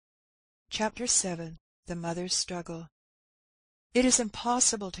Chapter 7. The Mother's Struggle. It is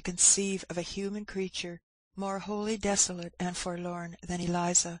impossible to conceive of a human creature more wholly desolate and forlorn than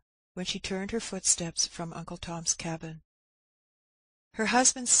Eliza when she turned her footsteps from Uncle Tom's cabin. Her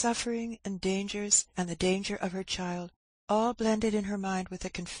husband's suffering and dangers, and the danger of her child, all blended in her mind with a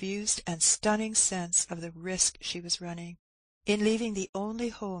confused and stunning sense of the risk she was running, in leaving the only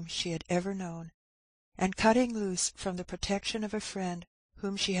home she had ever known, and cutting loose from the protection of a friend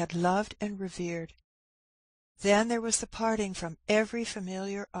whom she had loved and revered. Then there was the parting from every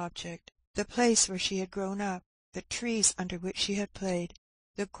familiar object, the place where she had grown up, the trees under which she had played,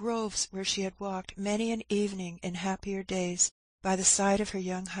 the groves where she had walked many an evening in happier days by the side of her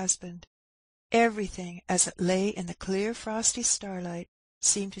young husband. Everything, as it lay in the clear frosty starlight,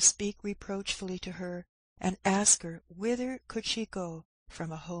 seemed to speak reproachfully to her, and ask her whither could she go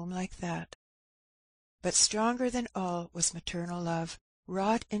from a home like that. But stronger than all was maternal love,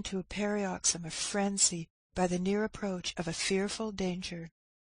 wrought into a paroxysm of frenzy by the near approach of a fearful danger.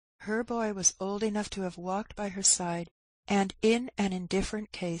 Her boy was old enough to have walked by her side, and in an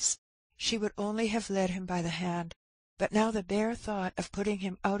indifferent case she would only have led him by the hand, but now the bare thought of putting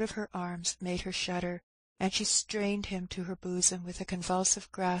him out of her arms made her shudder, and she strained him to her bosom with a convulsive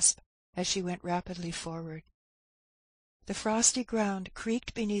grasp as she went rapidly forward. The frosty ground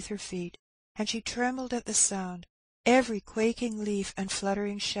creaked beneath her feet, and she trembled at the sound. Every quaking leaf and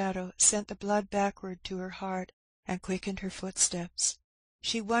fluttering shadow sent the blood backward to her heart and quickened her footsteps.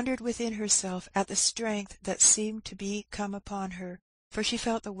 She wondered within herself at the strength that seemed to be come upon her, for she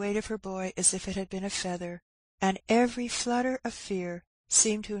felt the weight of her boy as if it had been a feather, and every flutter of fear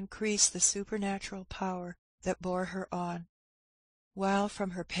seemed to increase the supernatural power that bore her on, while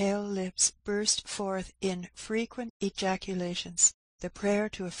from her pale lips burst forth in frequent ejaculations the prayer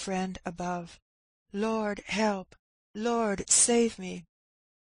to a friend above, "Lord, help! Lord, save me!"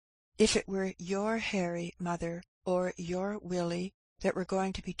 If it were your Harry, mother, or your Willie, that were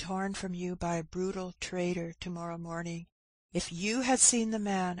going to be torn from you by a brutal traitor to-morrow morning, if you had seen the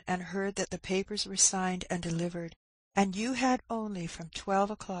man and heard that the papers were signed and delivered, and you had only from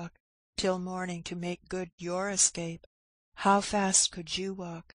 12 o'clock till morning to make good your escape, how fast could you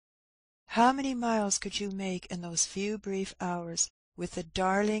walk? How many miles could you make in those few brief hours, with the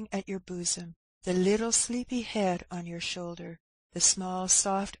darling at your bosom, the little sleepy head on your shoulder, the small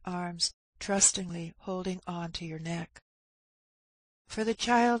soft arms trustingly holding on to your neck? For the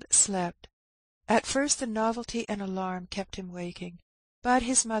child slept. At first the novelty and alarm kept him waking, but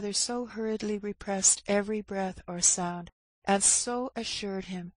his mother so hurriedly repressed every breath or sound, and so assured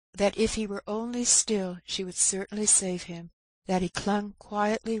him that if he were only still she would certainly save him, that he clung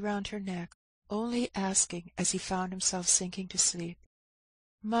quietly round her neck, only asking, as he found himself sinking to sleep,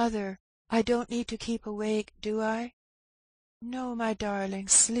 "Mother, I don't need to keep awake, do I?" "No, my darling,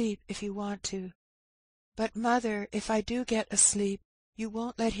 sleep if you want to." "But, mother, if I do get asleep, you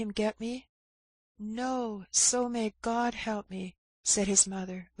won't let him get me?" "No, so may God help me," said his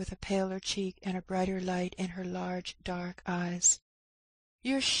mother, with a paler cheek and a brighter light in her large dark eyes.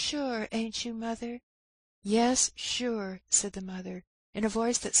 "You're sure, ain't you, mother?" "Yes, sure," said the mother, in a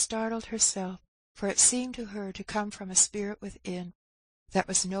voice that startled herself, for it seemed to her to come from a spirit within that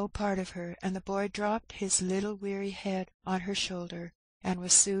was no part of her, and the boy dropped his little weary head on her shoulder, and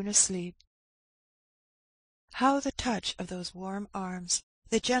was soon asleep. How the touch of those warm arms,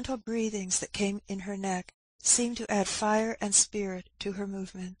 the gentle breathings that came in her neck, seemed to add fire and spirit to her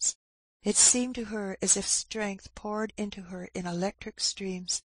movements. It seemed to her as if strength poured into her in electric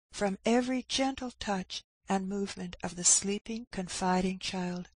streams from every gentle touch and movement of the sleeping, confiding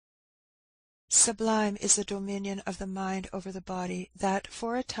child. Sublime is the dominion of the mind over the body that,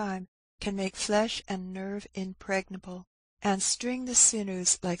 for a time, can make flesh and nerve impregnable, and string the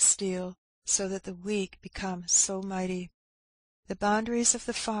sinews like steel, so that the weak become so mighty. The boundaries of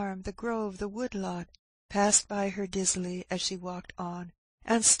the farm, the grove, the wood-lot, passed by her dizzily as she walked on,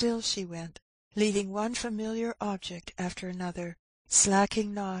 and still she went, leaving one familiar object after another,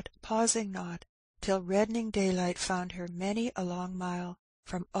 slacking not, pausing not, till reddening daylight found her many a long mile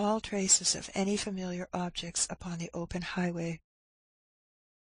from all traces of any familiar objects upon the open highway.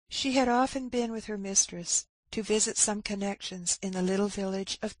 She had often been with her mistress to visit some connections in the little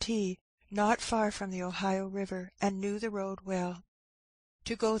village of T, not far from the Ohio River, and knew the road well.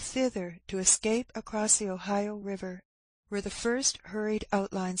 To go thither, to escape across the Ohio River, were the first hurried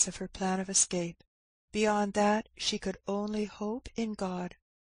outlines of her plan of escape. Beyond that she could only hope in God.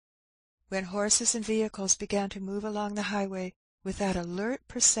 When horses and vehicles began to move along the highway with that alert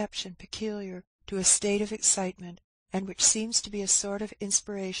perception peculiar to a state of excitement, and which seems to be a sort of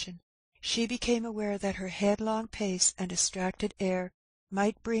inspiration, she became aware that her headlong pace and distracted air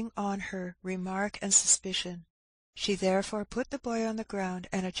might bring on her remark and suspicion. She therefore put the boy on the ground,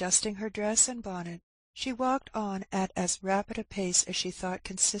 and adjusting her dress and bonnet, she walked on at as rapid a pace as she thought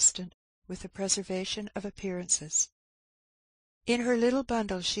consistent with the preservation of appearances. In her little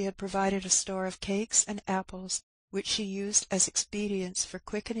bundle she had provided a store of cakes and apples, which she used as expedients for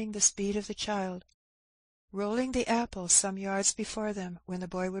quickening the speed of the child, rolling the apple some yards before them, when the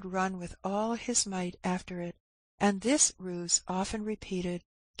boy would run with all his might after it, and this ruse, often repeated,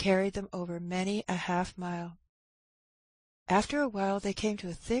 carried them over many a half-mile. After a while they came to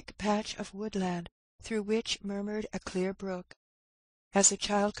a thick patch of woodland, through which murmured a clear brook. As the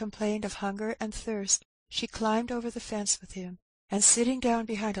child complained of hunger and thirst, she climbed over the fence with him, and sitting down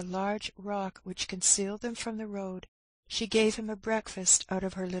behind a large rock which concealed them from the road, she gave him a breakfast out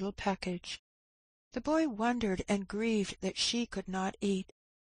of her little package. The boy wondered and grieved that she could not eat,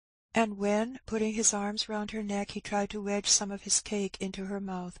 and when, putting his arms round her neck, he tried to wedge some of his cake into her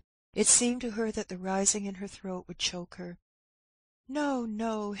mouth, it seemed to her that the rising in her throat would choke her. "No,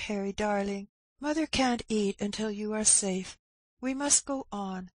 no, Harry, darling, mother can't eat until you are safe. We must go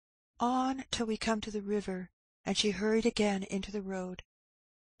on till we come to the river," and she hurried again into the road,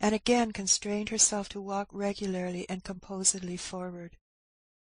 and again constrained herself to walk regularly and composedly forward.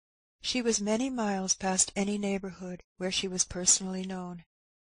 She was many miles past any neighbourhood where she was personally known.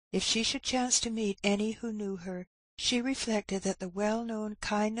 If she should chance to meet any who knew her, she reflected that the well-known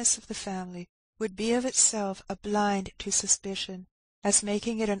kindness of the family would be of itself a blind to suspicion, as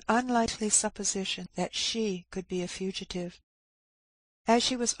making it an unlikely supposition that she could be a fugitive. As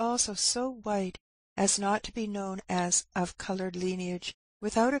she was also so white as not to be known as of coloured lineage,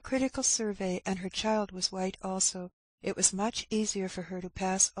 without a critical survey, and her child was white also, it was much easier for her to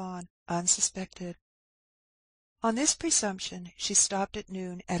pass on unsuspected. On this presumption she stopped at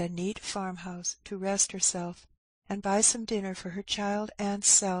noon at a neat farmhouse to rest herself, and buy some dinner for her child and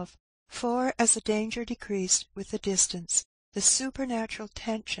self, for, as the danger decreased with the distance, the supernatural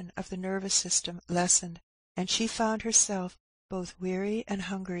tension of the nervous system lessened, and she found herself both weary and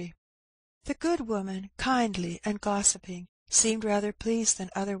hungry. The good woman, kindly and gossiping, seemed rather pleased than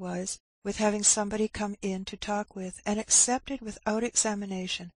otherwise with having somebody come in to talk with, and accepted without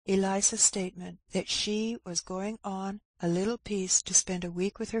examination Eliza's statement that she was going on a little piece to spend a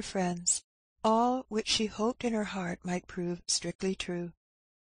week with her friends, all which she hoped in her heart might prove strictly true.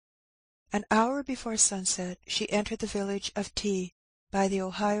 An hour before sunset she entered the village of T by the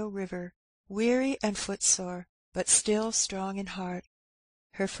Ohio River, weary and footsore, but still strong in heart.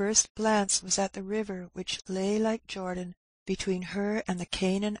 Her first glance was at the river, which lay like Jordan between her and the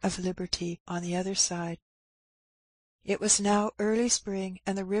Canaan of liberty on the other side. It was now early spring,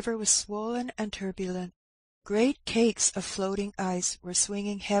 and the river was swollen and turbulent. Great cakes of floating ice were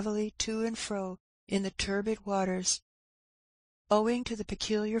swinging heavily to and fro in the turbid waters. Owing to the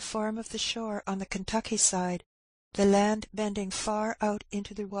peculiar form of the shore on the Kentucky side, the land bending far out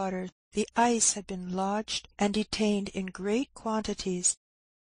into the water, the ice had been lodged and detained in great quantities,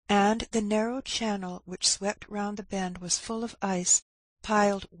 and the narrow channel which swept round the bend was full of ice,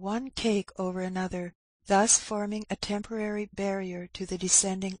 piled one cake over another, thus forming a temporary barrier to the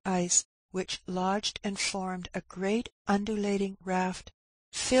descending ice, which lodged and formed a great undulating raft,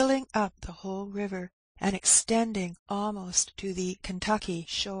 filling up the whole river, and extending almost to the Kentucky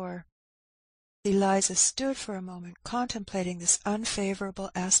shore. Eliza stood for a moment contemplating this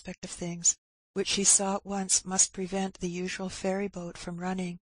unfavourable aspect of things, which she saw at once must prevent the usual ferry boat from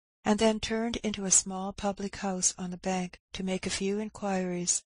running, and then turned into a small public house on the bank to make a few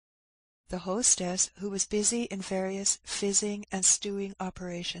inquiries. The hostess, who was busy in various fizzing and stewing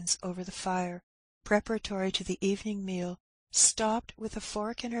operations over the fire, preparatory to the evening meal, stopped with a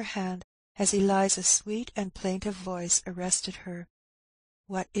fork in her hand as Eliza's sweet and plaintive voice arrested her.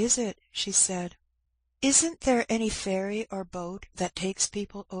 "What is it?" she said. "Isn't there any ferry or boat that takes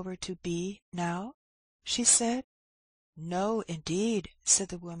people over to B now?" she said. "No, indeed," said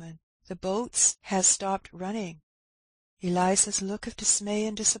the woman. "The boats has stopped running." Eliza's look of dismay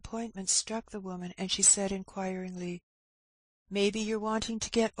and disappointment struck the woman, and she said inquiringly, "Maybe you're wanting to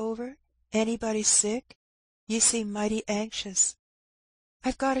get over? Anybody sick? Ye seem mighty anxious."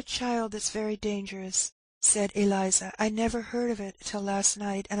 "I've got a child that's very dangerous," said Eliza. "I never heard of it till last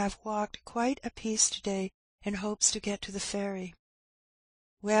night, and I've walked quite a piece to-day in hopes to get to the ferry."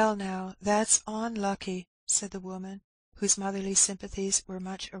 "Well now, that's unlucky," said the woman, whose motherly sympathies were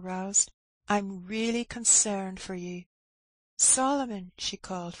much aroused. "I'm really concerned for ye. Solomon," she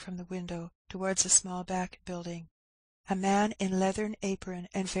called from the window towards a small back building. A man in leathern apron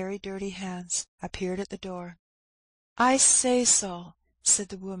and very dirty hands appeared at the door. "I say, Sol," said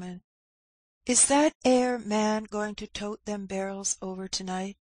the woman, Is that 'ere man going to tote them barrels over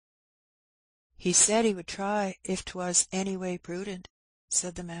to-night?" "He said he would try, if 'twas any way prudent,"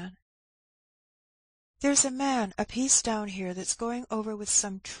 said the man. "There's a man a piece down here that's going over with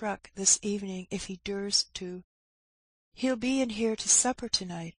some truck this evening if he durst to. He'll be in here to supper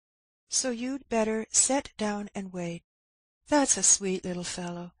to-night, so you'd better set down and wait. That's a sweet little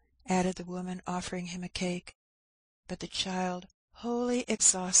fellow," added the woman, offering him a cake. But the child, wholly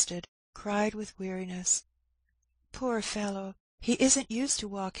exhausted, cried with weariness. "Poor fellow, he isn't used to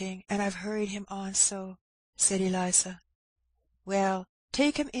walking, and I've hurried him on so," said Eliza. "Well,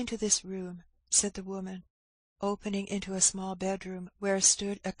 take him into this room," said the woman, opening into a small bedroom, where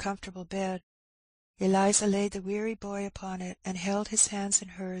stood a comfortable bed. Eliza laid the weary boy upon it, and held his hands in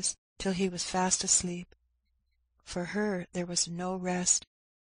hers till he was fast asleep. For her there was no rest.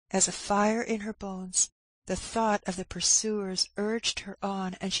 As a fire in her bones, the thought of the pursuers urged her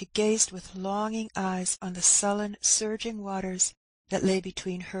on, and she gazed with longing eyes on the sullen, surging waters that lay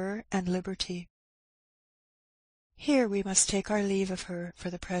between her and liberty. Here we must take our leave of her for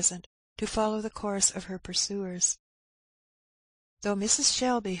the present, to follow the course of her pursuers. Though Mrs.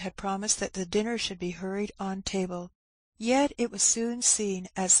 Shelby had promised that the dinner should be hurried on table, yet it was soon seen,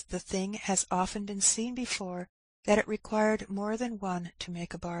 as the thing has often been seen before, that it required more than one to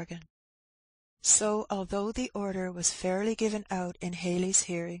make a bargain. So, although the order was fairly given out in Haley's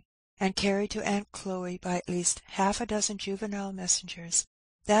hearing, and carried to Aunt Chloe by at least half a dozen juvenile messengers,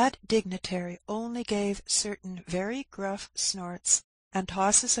 that dignitary only gave certain very gruff snorts and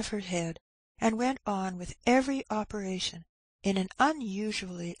tosses of her head, and went on with every operation in an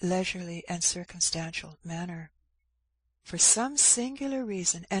unusually leisurely and circumstantial manner. For some singular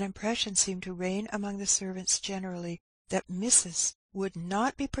reason, an impression seemed to reign among the servants generally that Mrs. would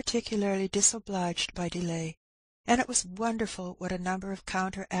not be particularly disobliged by delay, and it was wonderful what a number of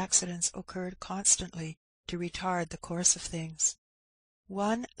counter-accidents occurred constantly to retard the course of things.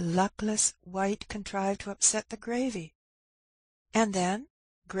 One luckless wight contrived to upset the gravy, and then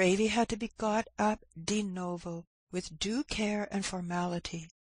gravy had to be got up de novo with due care and formality,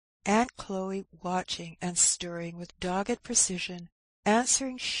 Aunt Chloe watching and stirring with dogged precision,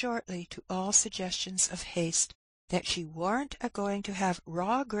 answering shortly to all suggestions of haste, that she warn't a-going to have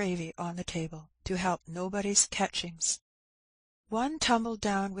raw gravy on the table, to help nobody's catchings. One tumbled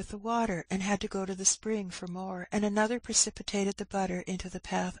down with the water, and had to go to the spring for more, and another precipitated the butter into the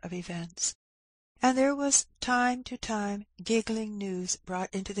path of events. And there was time to time giggling news brought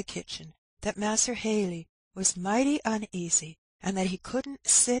into the kitchen that Mas'r Haley was mighty uneasy, and that he couldn't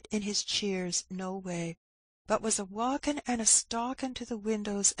sit in his cheers no way, but was a-walkin' and a-stalkin' to the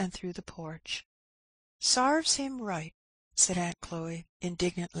windows and through the porch. "Sarves him right," said Aunt Chloe,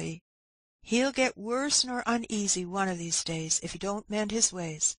 indignantly. "He'll get worse nor uneasy one of these days, if he don't mend his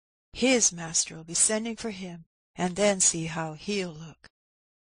ways. His master'll be sending for him, and then see how he'll look."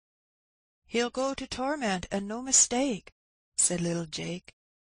 "He'll go to torment, and no mistake," said little Jake.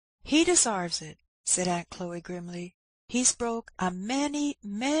 "He desarves it," said Aunt Chloe grimly. "He's broke a many,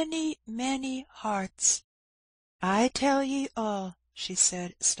 many, many hearts. I tell ye all," she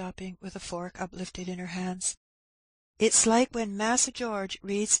said, stopping with a fork uplifted in her hands, "it's like when Massa George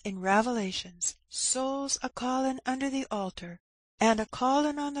reads in Ravelations, souls a-callin' under the altar, and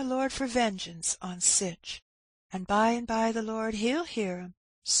a-callin' on the Lord for vengeance on sich, and by the Lord He'll hear 'em,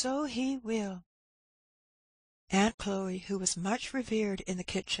 so He will." Aunt Chloe, who was much revered in the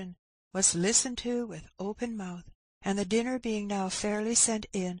kitchen, was listened to with open mouth, and the dinner being now fairly sent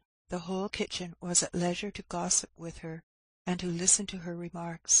in, the whole kitchen was at leisure to gossip with her, and to listen to her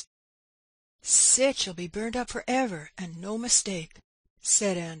remarks. "Sich'll be burnt up for ever, and no mistake,"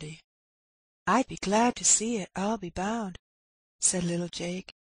 said Andy. "I'd be glad to see it, I'll be bound," said little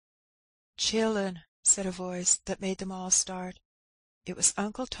Jake. "Chillun," said a voice that made them all start. It was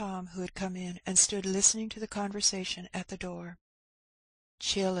Uncle Tom, who had come in, and stood listening to the conversation at the door.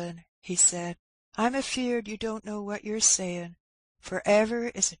 "Chillun," he said, "I'm afeard you don't know what you're sayin'. For ever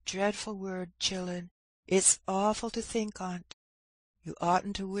is a dreadful word, chillun. It's awful to think on't. You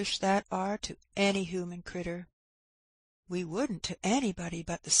oughtn't to wish that are to any human critter." "We wouldn't to anybody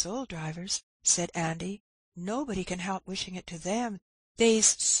but the soul drivers," said Andy. "Nobody can help wishing it to them.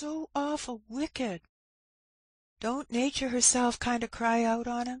 They's so awful wicked." "Don't Nature herself kind o' cry out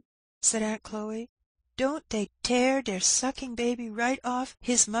on 'em?" said Aunt Chloe. "Don't they tear their sucking baby right off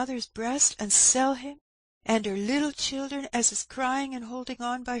his mother's breast and sell him, and her little children as is crying and holding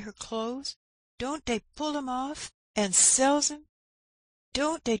on by her clothes, don't they pull 'em off and sells 'em?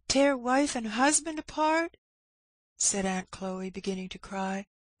 Don't they tear wife and husband apart?" said Aunt Chloe, beginning to cry,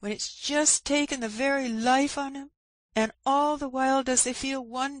 "when it's just taken the very life on 'em, and all the while does they feel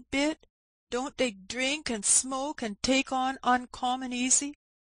one bit? don't they drink and smoke and take on uncommon easy?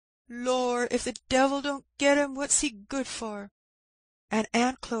 Lor, if the devil don't get 'em, what's he good for?" And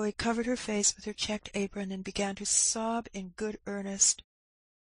Aunt Chloe covered her face with her checked apron and began to sob in good earnest.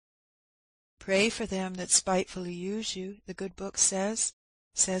 "Pray for them that spitefully use you, the good book says,"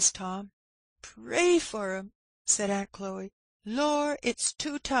 says Tom. "Pray for 'em," said Aunt Chloe. "Lor, it's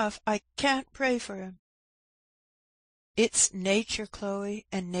too tough. I can't pray for 'em." "It's nature, Chloe,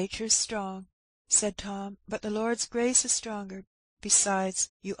 and nature's strong," said Tom, "but the Lord's grace is stronger.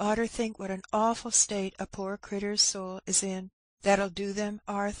 Besides, you oughter think what an awful state a poor critter's soul is in that'll do them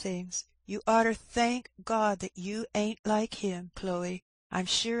are things. You oughter thank God that you ain't like him, Chloe. I'm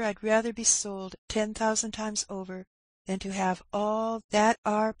sure I'd rather be sold 10,000 times over than to have all that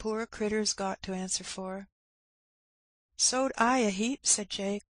our poor critter's got to answer for." "So'd I a heap," said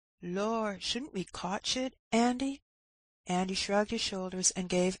Jake. "Lor, shouldn't we cotch it, Andy?" Andy shrugged his shoulders and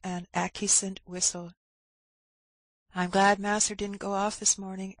gave an acquiescent whistle. "I'm glad Mas'r didn't go off this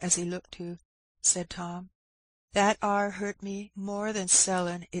morning as he looked to," said Tom. "That ar hurt me more than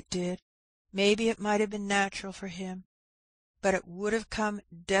sellin', it did. Maybe it might have been natural for him, but it would have come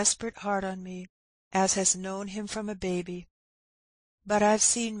desperate hard on me, as has known him from a baby. But I've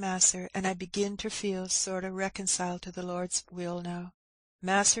seen Mas'r, and I begin ter feel sort o' reconciled to the Lord's will now.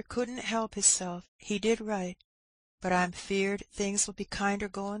 Mas'r couldn't help hisself, he did right, but I'm feared things will be kinder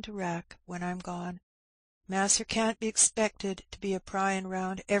goin' to wrack when I'm gone. Mas'r can't be expected to be a pryin'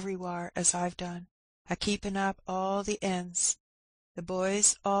 round everywhar as I've done, a keepin' up all the ends. The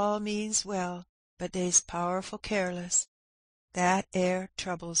boys all means well, but they's powerful careless. That 'ere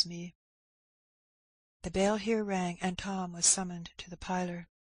troubles me." The bell here rang, and Tom was summoned to the parlour.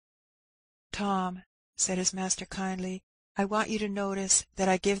 "Tom," said his master kindly, "I want you to notice that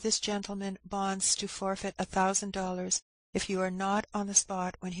I give this gentleman bonds to forfeit $1,000 if you are not on the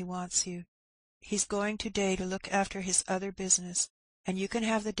spot when he wants you. He's going to-day to look after his other business, and you can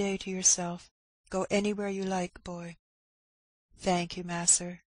have the day to yourself. Go anywhere you like, boy." "Thank you,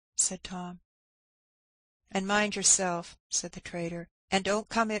 Mas'r," said Tom. "And mind yourself," said the trader, "and don't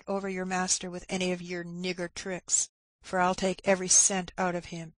come it over your master with any of your nigger tricks, for I'll take every cent out of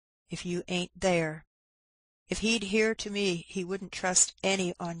him if you ain't there. If he'd hear to me, he wouldn't trust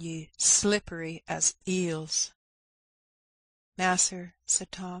any on ye, slippery as eels." "Mas'r,"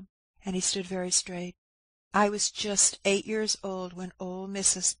 said Tom, and he stood very straight, "I was just 8 years old when old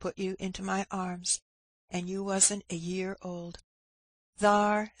missus put you into my arms, and you wasn't a year old.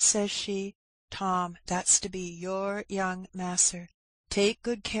 'Thar,' says she, 'Tom, that's to be your young Mas'r. Take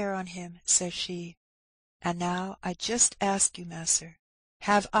good care on him,' says she. And now I just ask you, Mas'r,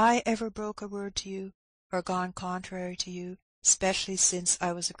 have I ever broke a word to you, or gone contrary to you, 'specially since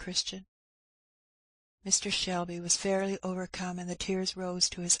I was a Christian?" Mr. Shelby was fairly overcome, and the tears rose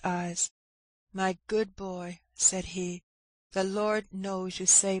to his eyes. "My good boy," said he, "the Lord knows you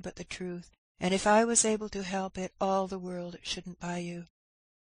say but the truth, and if I was able to help it, all the world shouldn't buy you."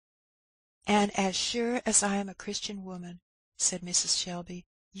 "And as sure as I am a Christian woman," said Mrs. Shelby,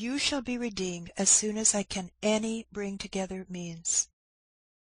 "you shall be redeemed as soon as I can any bring together means."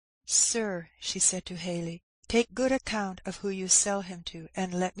 "Sir," she said to Haley, "take good account of who you sell him to,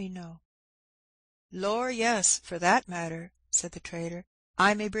 and let me know." "Lor, yes, for that matter," said the trader.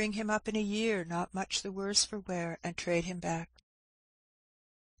 "I may bring him up in a year, not much the worse for wear, and trade him back."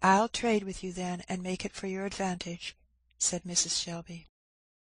 "I'll trade with you then, and make it for your advantage," said Mrs. Shelby.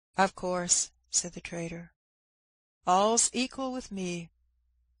 "Of course," said the trader. "All's equal with me.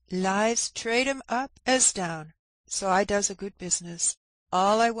 Lives trade 'em up as down, so I does a good business.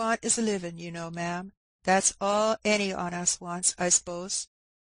 All I want is a livin', you know, ma'am. That's all any on us wants, I s'pose."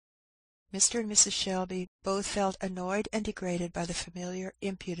 Mr. and Mrs. Shelby both felt annoyed and degraded by the familiar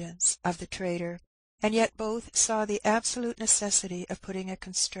impudence of the trader, and yet both saw the absolute necessity of putting a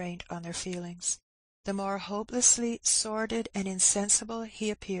constraint on their feelings. The more hopelessly sordid and insensible he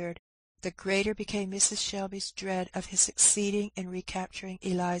appeared, the greater became Mrs. Shelby's dread of his succeeding in recapturing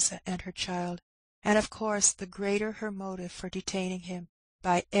Eliza and her child, and of course the greater her motive for detaining him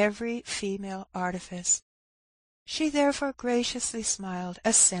by every female artifice. She therefore graciously smiled,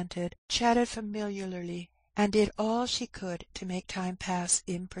 assented, chatted familiarly, and did all she could to make time pass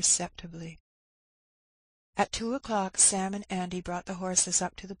imperceptibly. At 2:00 Sam and Andy brought the horses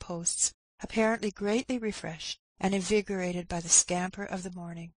up to the posts, apparently greatly refreshed and invigorated by the scamper of the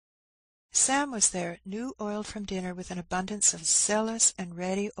morning. Sam was there, new oiled from dinner, with an abundance of zealous and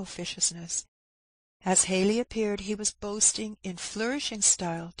ready officiousness. As Haley appeared, he was boasting in flourishing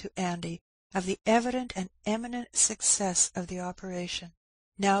style to Andy of the evident and eminent success of the operation,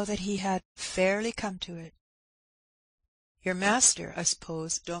 now that he had fairly come to it. "Your master, I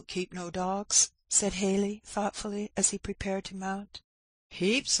suppose, don't keep no dogs?" said Haley, thoughtfully, as he prepared to mount.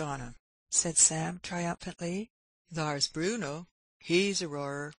 "Heaps on 'em," said Sam, triumphantly. "Thar's Bruno, he's a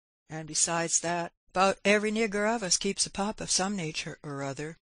roarer, and besides that, 'bout every nigger of us keeps a pup of some nature or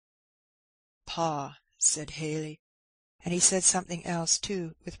other." "Paw," said Haley, and he said something else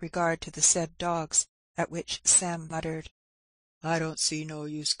too with regard to the said dogs, at which Sam muttered, "I don't see no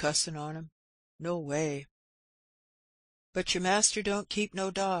use cussin' on 'em, no way." "But your master don't keep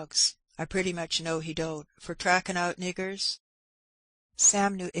no dogs? I pretty much know he don't, for trackin' out niggers?"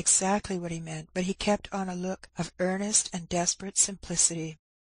 Sam knew exactly what he meant, but he kept on a look of earnest and desperate simplicity.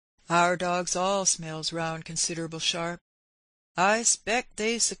 "Our dogs all smells round considerable sharp. I 'spect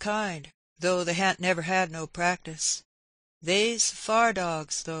they's the kind, though they han't never had no practice. They's far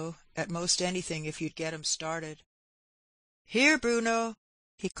dogs, though, at most anything if you'd get 'em started. Here, Bruno!"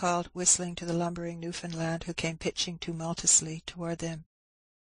 he called, whistling to the lumbering Newfoundland, who came pitching tumultuously toward them.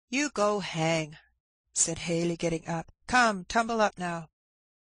 "You go hang," said Haley, getting up. "Come, tumble up now."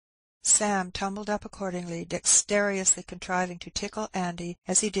 Sam tumbled up accordingly, dexterously contriving to tickle Andy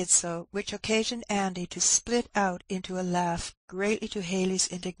as he did so, which occasioned Andy to split out into a laugh, greatly to Haley's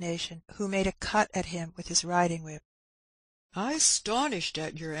indignation, who made a cut at him with his riding-whip. "I's 'stonished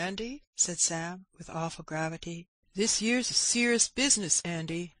at yer, Andy," said Sam, with awful gravity. "This yere's a serious business,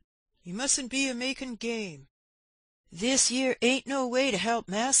 Andy. You mustn't be a makin' game. This yere ain't no way to help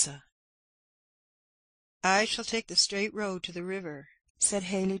massa." "I shall take the straight road to the river," said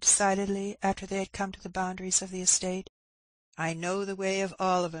Haley decidedly, after they had come to the boundaries of the estate. "I know the way of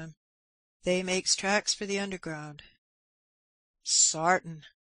all of 'em. They makes tracks for the underground." "Sartin,"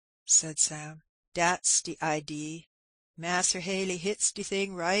 said Sam. "Dat's de idee. Masser Haley hits de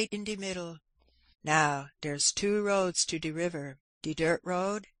thing right in de middle. Now, dere's two roads to de river, de dirt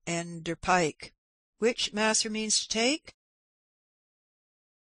road and der pike. Which masser means to take?"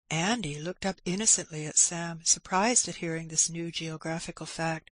 Andy looked up innocently at Sam, surprised at hearing this new geographical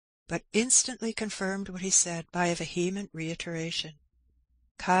fact, but instantly confirmed what he said by a vehement reiteration.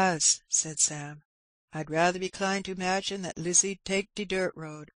 "'Cause," said Sam, "I'd rather be 'clined to imagine that Lizzie'd take de dirt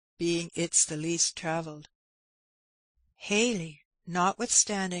road, being it's the least travelled." Haley,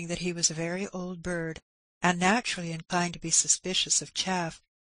 notwithstanding that he was a very old bird, and naturally inclined to be suspicious of chaff,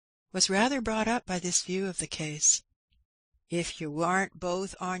 was rather brought up by this view of the case. "If you warn't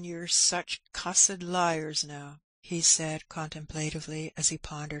both on yer such cussed liars now," he said contemplatively, as he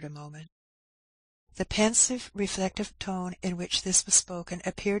pondered a moment. The pensive, reflective tone in which this was spoken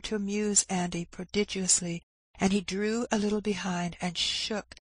appeared to amuse Andy prodigiously, and he drew a little behind, and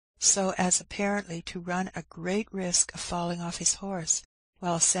shook so as apparently to run a great risk of falling off his horse,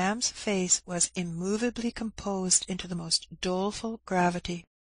 while Sam's face was immovably composed into the most doleful gravity.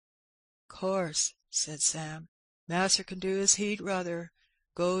 "Course," said Sam, "Masser can do as he'd ruther.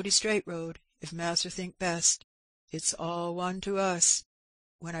 Go de straight road, if Masser think best. It's all one to us.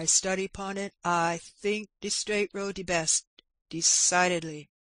 When I study pon it, I think de straight road de best, decidedly."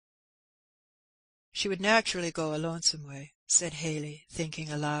 "She would naturally go a lonesome way," said Haley, thinking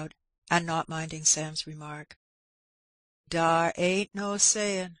aloud, and not minding Sam's remark. "Dar ain't no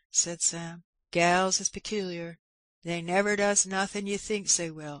sayin'," said Sam. "Gals is peculiar. They never does nothin' you thinks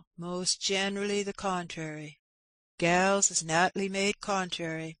they will, most generally the contrary. Gals is nat'ally made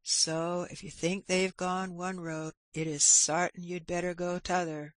contrary, so if you think they've gone one road, it is sartin you'd better go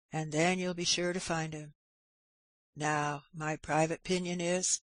t'other, and then you'll be sure to find 'em. Now, my private 'pinion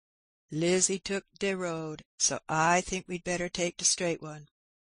is, Lizzie took de road, so I think we'd better take de straight one."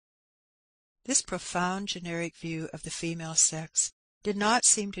 This profound generic view of the female sex did not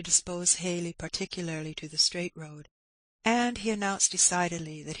seem to dispose Haley particularly to the straight road, and he announced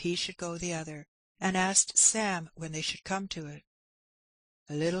decidedly that he should go the other, and asked Sam when they should come to it.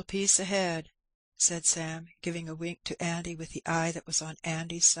 "A little piece ahead," said Sam, giving a wink to Andy with the eye that was on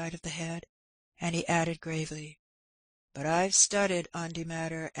Andy's side of the head, and he added gravely, "But I've studied on de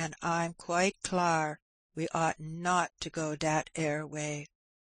matter, and I'm quite clar we ought not to go dat 'ere way.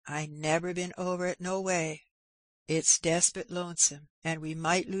 I neber been over it no way. It's despot lonesome, and we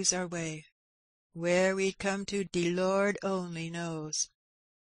might lose our way. Where we'd come to, de Lord only knows."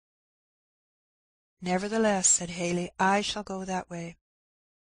 "Nevertheless," said Haley, "I shall go that way."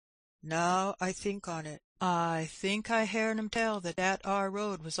 "Now I think on it, I think I hearn 'em tell that dat ar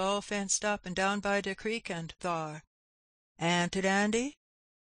road was all fenced up and down by de creek and thar. Ain't it, Andy?"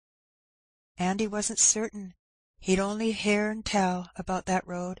 Andy wasn't certain. He'd only hearn tell about that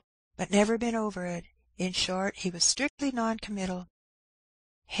road, but never been over it. In short, he was strictly non-committal.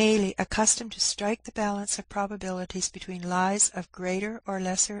 Haley, accustomed to strike the balance of probabilities between lies of greater or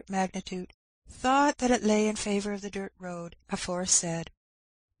lesser magnitude, thought that it lay in favour of the dirt road aforesaid.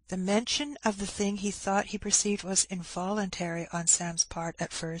 The mention of the thing he thought he perceived was involuntary on Sam's part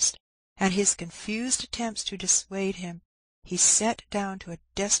at first, and his confused attempts to dissuade him he set down to a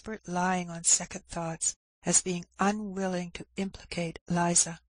desperate lying on second thoughts, as being unwilling to implicate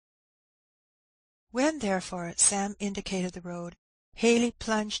Liza. When, therefore, Sam indicated the road, Haley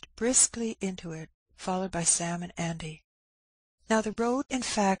plunged briskly into it, followed by Sam and Andy. Now the road, in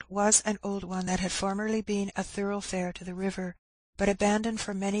fact, was an old one that had formerly been a thoroughfare to the river, but abandoned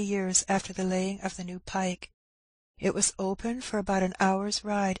for many years after the laying of the new pike. It was open for about an hour's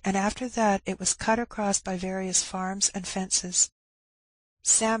ride, and after that it was cut across by various farms and fences.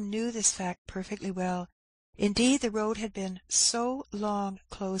 Sam knew this fact perfectly well. Indeed, the road had been so long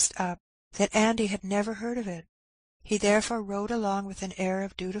closed up that Andy had never heard of it. He therefore rode along with an air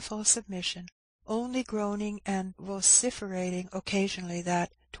of dutiful submission, only groaning and vociferating occasionally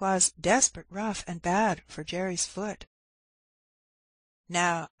that 'twas desperate rough and bad for Jerry's foot.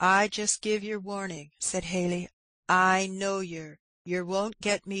 "Now, I just give yer warning," said Haley. "I know yer. Yer won't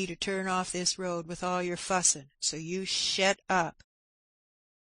get me to turn off this road with all your fussin', so you shet up."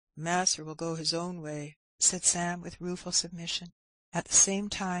 "Mas'r will go his own way," said Sam with rueful submission, at the same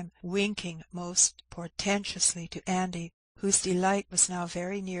time winking most portentously to Andy, whose delight was now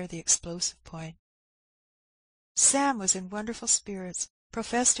very near the explosive point. Sam was in wonderful spirits,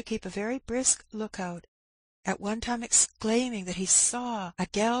 professed to keep a very brisk look-out, at one time exclaiming that he saw a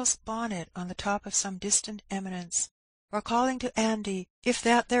gal's bonnet on the top of some distant eminence, or calling to Andy if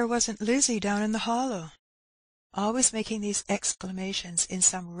that there wasn't Lizzie down in the hollow, always making these exclamations in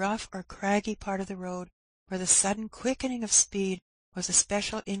some rough or craggy part of the road where the sudden quickening of speed was a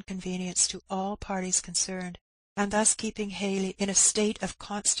special inconvenience to all parties concerned, and thus keeping Haley in a state of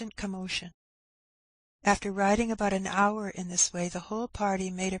constant commotion. After riding about an hour in this way, the whole party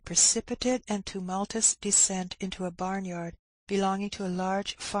made a precipitate and tumultuous descent into a barnyard belonging to a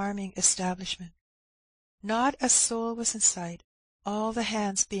large farming establishment. Not a soul was in sight, all the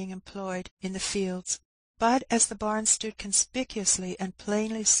hands being employed in the fields, but as the barn stood conspicuously and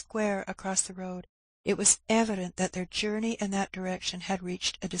plainly square across the road, it was evident that their journey in that direction had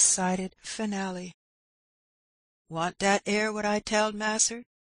reached a decided finale. "Want dat air what I telled Mas'r?"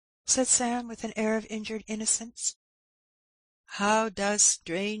 said Sam, with an air of injured innocence. "How does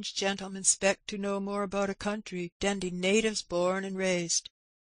strange gentlemen 'spect to know more about a country den de natives born and raised?"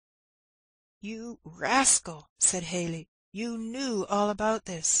 "You rascal!" said Haley. "You knew all about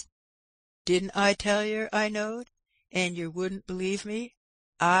this." "Didn't I tell yer I knowed, and yer wouldn't believe me?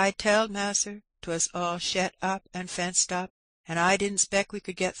 I telled Mas'r 'twas all shet up and fenced up, and I didn't 'spect we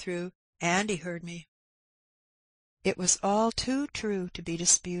could get through. Andy heard me." It was all too true to be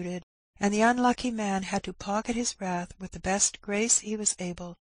disputed, and the unlucky man had to pocket his wrath with the best grace he was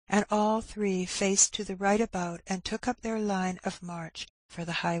able, and all three faced to the right about and took up their line of march for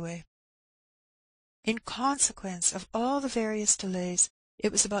the highway. In consequence of all the various delays,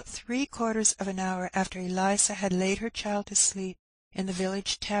 it was about 3/4 of an hour after Eliza had laid her child to sleep in the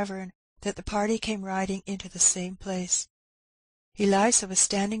village tavern that the party came riding into the same place. Eliza was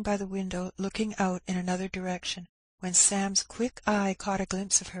standing by the window looking out in another direction, when Sam's quick eye caught a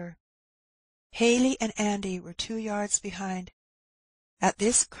glimpse of her. Haley and Andy were 2 yards behind. At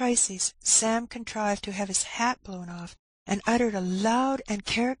this crisis Sam contrived to have his hat blown off, and uttered a loud and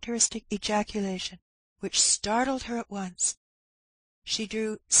characteristic ejaculation which startled her at once. She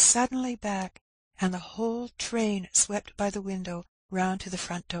drew suddenly back, and the whole train swept by the window round to the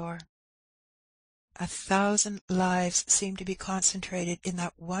front door. 1,000 lives seemed to be concentrated in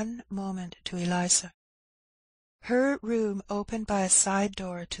that one moment to Eliza. Her room opened by a side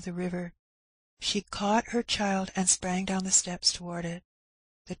door to the river. She caught her child and sprang down the steps toward it.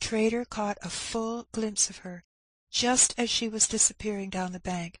 The trader caught a full glimpse of her, just as she was disappearing down the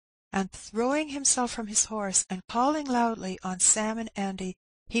bank, and throwing himself from his horse and calling loudly on Sam and Andy,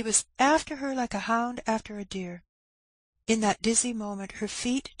 he was after her like a hound after a deer. In that dizzy moment her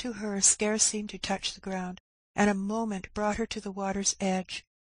feet to her scarce seemed to touch the ground, and a moment brought her to the water's edge.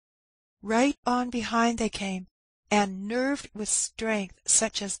 Right on behind they came, and nerved with strength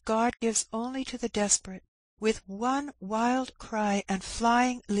such as God gives only to the desperate, with one wild cry and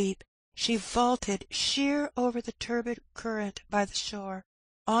flying leap, she vaulted sheer over the turbid current by the shore,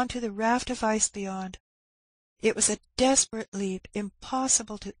 on to the raft of ice beyond. It was a desperate leap,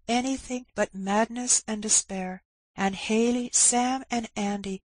 impossible to anything but madness and despair, and Haley, Sam, and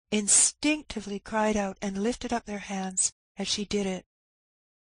Andy instinctively cried out and lifted up their hands as she did it.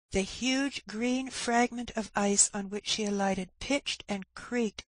 The huge green fragment of ice on which she alighted pitched and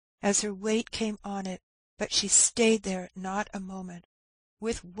creaked as her weight came on it, but she stayed there not a moment.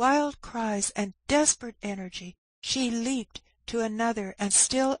 With wild cries and desperate energy, she leaped to another and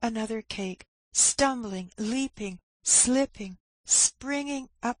still another cake, stumbling, leaping, slipping, springing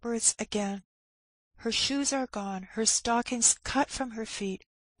upwards again. Her shoes are gone, her stockings cut from her feet,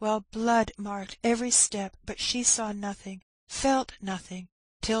 while blood marked every step, but she saw nothing, felt nothing,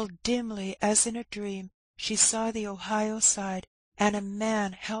 till dimly, as in a dream, she saw the Ohio side, and a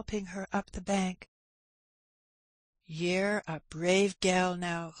man helping her up the bank. "Ye're a brave gal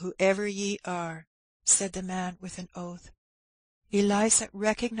now, whoever ye are," said the man with an oath. Eliza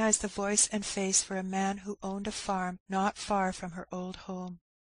recognized the voice and face for a man who owned a farm not far from her old home.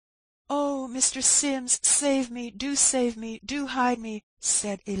 "Oh, Mr. Sims, save me, do hide me,"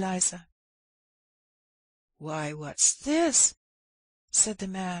 said Eliza. "Why, what's this?" said the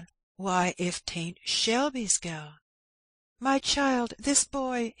man. "Why, if 'tain't Shelby's gal." "My child, this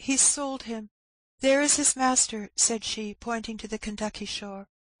boy, he's sold him. There is his master," said she, pointing to the Kentucky shore.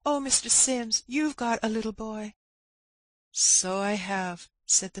 "Oh, Mr. Sims, you've got a little boy." "So I have,"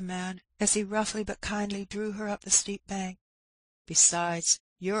 said the man, as he roughly but kindly drew her up the steep bank. "Besides,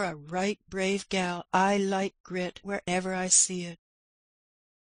 you're a right brave gal. I like grit wherever I see it."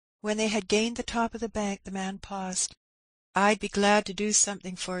 When they had gained the top of the bank, the man paused. "I'd be glad to do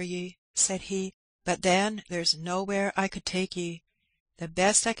something for ye," said he, "but then there's nowhere I could take ye. The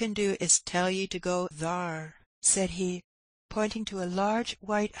best I can do is tell ye to go thar," said he, pointing to a large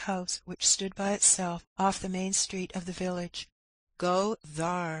white house which stood by itself off the main street of the village. "Go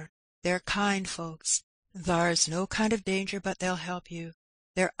thar. They're kind folks. Thar's no kind of danger but they'll help you.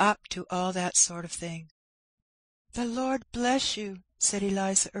 They're up to all that sort of thing." "The Lord bless you," said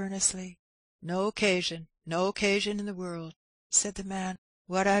Eliza earnestly. No occasion in the world," said the man.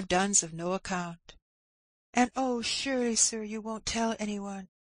 "What I've done's of no account." "And oh, surely, sir, you won't tell any one?"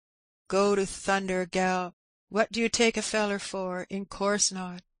 "Go to thunder, gal. What do you take a feller for? In course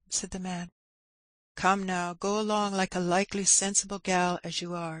not," said the man. "Come now, go along like a likely sensible gal as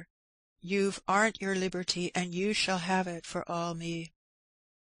you are. You've 'arned your liberty, and you shall have it for all me."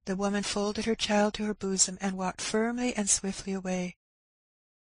 The woman folded her child to her bosom and walked firmly and swiftly away.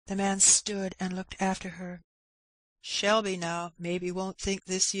 The man stood and looked after her. "Shelby, now, maybe won't think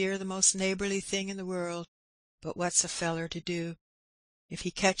this year the most neighbourly thing in the world, but what's a feller to do? If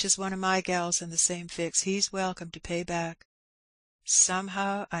he catches one of my gals in the same fix, he's welcome to pay back.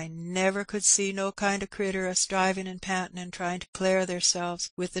 Somehow I never could see no kind o' critter a striving and panting and trying to clear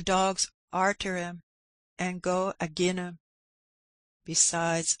theirselves with the dogs arter 'em and go agin 'em.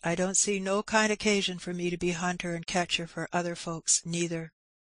 Besides, I don't see no kind o' 'casion for me to be hunter and catcher for other folks neither."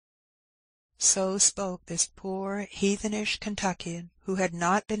 So spoke this poor heathenish Kentuckian, who had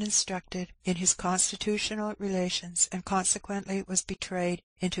not been instructed in his constitutional relations, and consequently was betrayed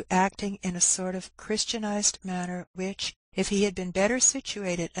into acting in a sort of Christianized manner which, if he had been better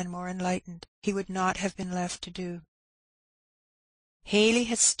situated and more enlightened, he would not have been left to do. Haley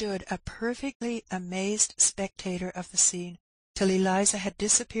had stood a perfectly amazed spectator of the scene till Eliza had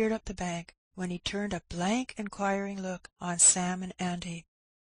disappeared up the bank, when he turned a blank inquiring look on Sam and Andy.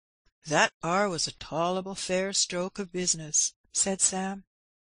 "That are was a tolerable fair stroke of business," said Sam.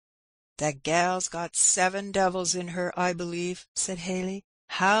 "The gal's got 7 devils in her, I believe," said Haley.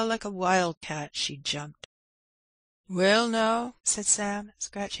 "How like a wild cat she jumped." "Well, now," said Sam,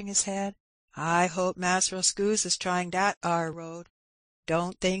 scratching his head, "I hope Mass'r'll 'scuse us trying dat ar road.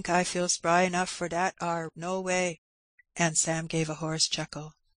 Don't think I feel spry enough for dat ar, no way," and Sam gave a hoarse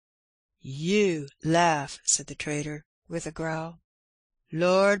chuckle. "You laugh," said the trader, with a growl.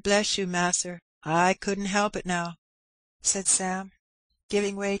 "Lord bless you, mass'r, I couldn't help it now," said Sam,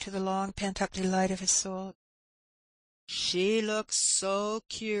 giving way to the long pent-up delight of his soul. "She looks so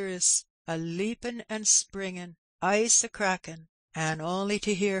cur'us, a leapin' and springin', ice a crackin', and only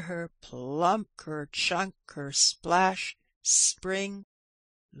to hear her plump ker chunk ker splash spring,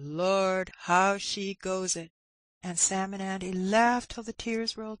 Lord, how she goes it!" And Sam and Andy laughed till the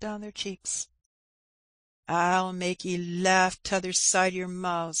tears rolled down their cheeks. "I'll make ye laugh t'other side your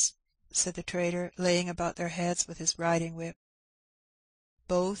mouths," said the trader, laying about their heads with his riding whip.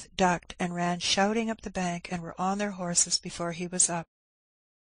 Both ducked and ran shouting up the bank, and were on their horses before he was up.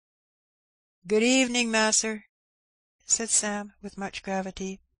 "Good evening, mass'r," said Sam, with much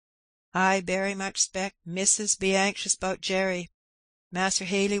gravity. "I berry much spec missus be anxious 'bout Jerry. Mass'r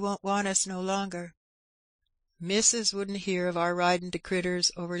Haley won't want us no longer." "Missus wouldn't hear of our riding de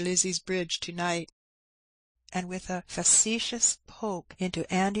critters over Lizzie's bridge to night." And with a facetious poke into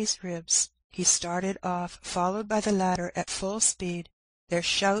Andy's ribs, he started off, followed by the latter at full speed, their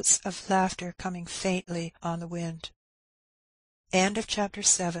shouts of laughter coming faintly on the wind. Chapter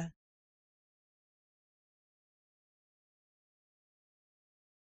 7